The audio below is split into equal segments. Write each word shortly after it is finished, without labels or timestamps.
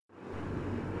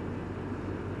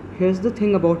Here's the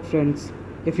thing about Friends.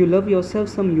 If you love yourself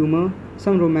some humor,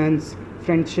 some romance,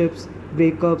 friendships,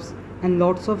 breakups, and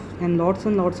lots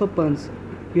of puns,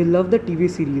 you'll love the TV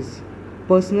series.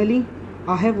 Personally,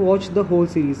 I have watched the whole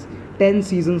series, 10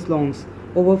 seasons long,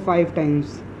 over 5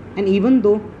 times. And even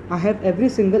though I have every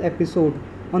single episode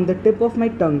on the tip of my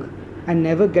tongue, I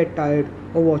never get tired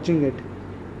of watching it.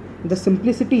 The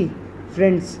simplicity,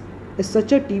 Friends, is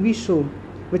such a TV show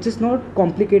which is not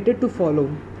complicated to follow.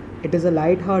 It is a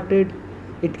light-hearted,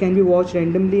 it can be watched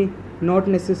randomly, not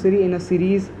necessary in a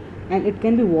series, and it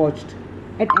can be watched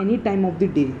at any time of the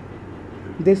day.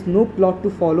 There's no plot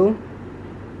to follow,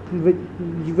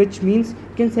 which means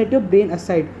you can set your brain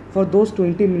aside for those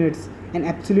 20 minutes and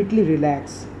absolutely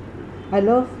relax. I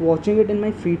love watching it in my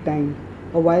free time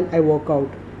or while I work out.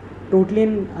 Totally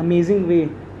an amazing way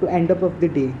to end up of the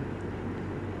day.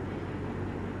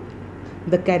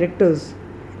 The characters,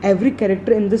 every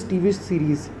character in this TV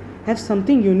series have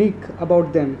something unique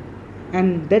about them,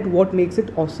 and that what makes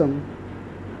it awesome.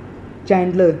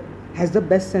 Chandler has the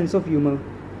best sense of humor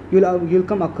you'll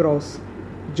come across.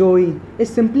 Joey is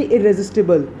simply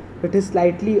irresistible with his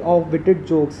slightly off-witted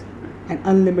jokes and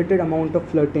unlimited amount of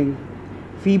flirting.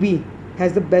 Phoebe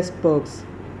has the best perks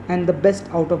and the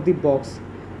best out of the box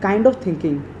kind of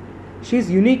thinking. She is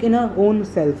unique in her own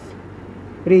self.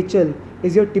 Rachel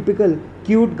is your typical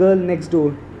cute girl next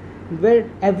door, where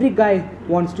every guy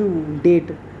wants to date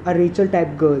a Rachel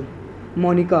type girl.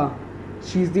 Monica,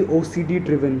 she's the OCD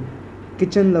driven,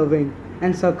 kitchen loving,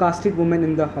 and sarcastic woman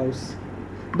in the house.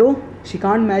 Though she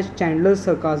can't match Chandler's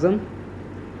sarcasm,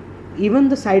 even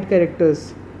the side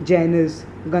characters, Janice,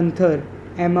 Gunther,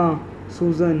 Emma,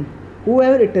 Susan,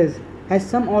 whoever it is, has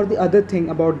some or the other thing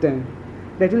about them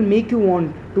that will make you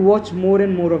want to watch more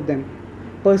and more of them.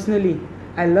 Personally,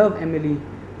 I love Emily,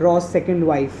 Ross' second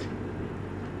wife.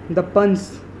 The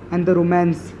puns and the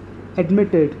romance,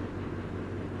 admitted.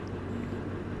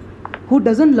 Who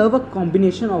doesn't love a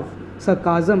combination of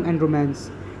sarcasm and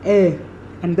romance? Eh,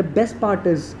 and the best part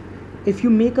is, if you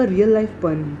make a real life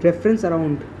pun reference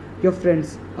around your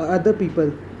friends or other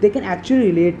people, they can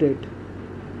actually relate it.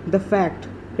 The fact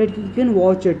that you can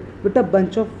watch it with a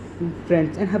bunch of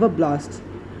friends and have a blast.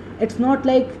 It's not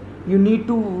like you need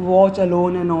to watch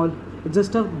alone and all. It's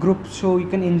just a group show you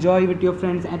can enjoy with your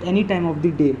friends at any time of the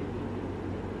day.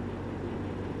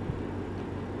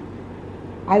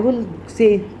 I will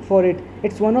say for it,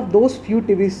 it's one of those few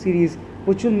TV series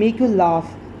which will make you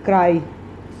laugh, cry,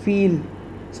 feel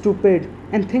stupid,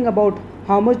 and think about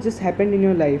how much this happened in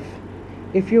your life.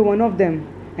 If you're one of them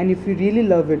and if you really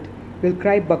love it, you'll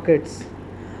cry buckets.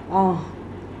 Ah,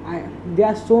 there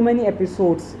are so many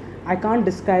episodes I can't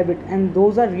describe it, and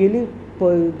those are really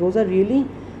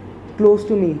close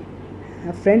to me.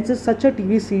 Friends is such a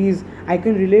TV series I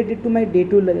can relate it to my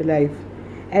day-to-day life.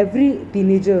 Every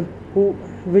teenager who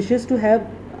wishes to have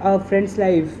a friend's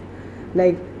life,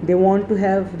 like they want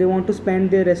to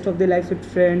spend the rest of their life with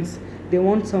friends. They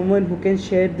want someone who can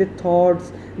share their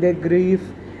thoughts, their grief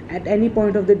at any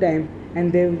point of the time,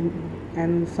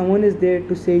 and someone is there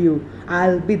to say you,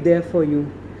 I'll be there for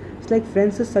you. It's like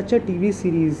Friends is such a TV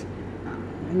series.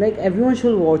 Like everyone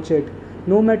should watch it,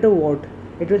 no matter what.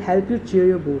 It will help you cheer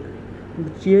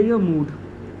your mood.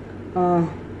 Uh,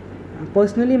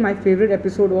 Personally, my favorite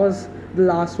episode was the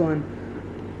last one,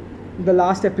 the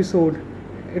last episode.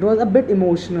 It was a bit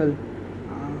emotional.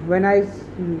 When I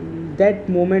that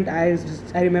moment, I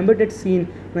remember that scene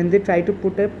when they try to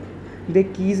put up their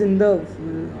keys in the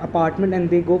apartment and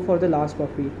they go for the last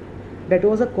coffee. That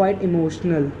was a quite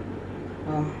emotional.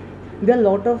 Uh, there are a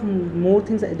lot of more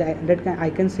things I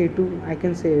can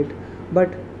say it,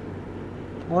 but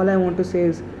all I want to say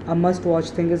is a must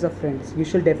watch thing is a Friends. You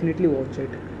should definitely watch it.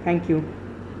 Thank you.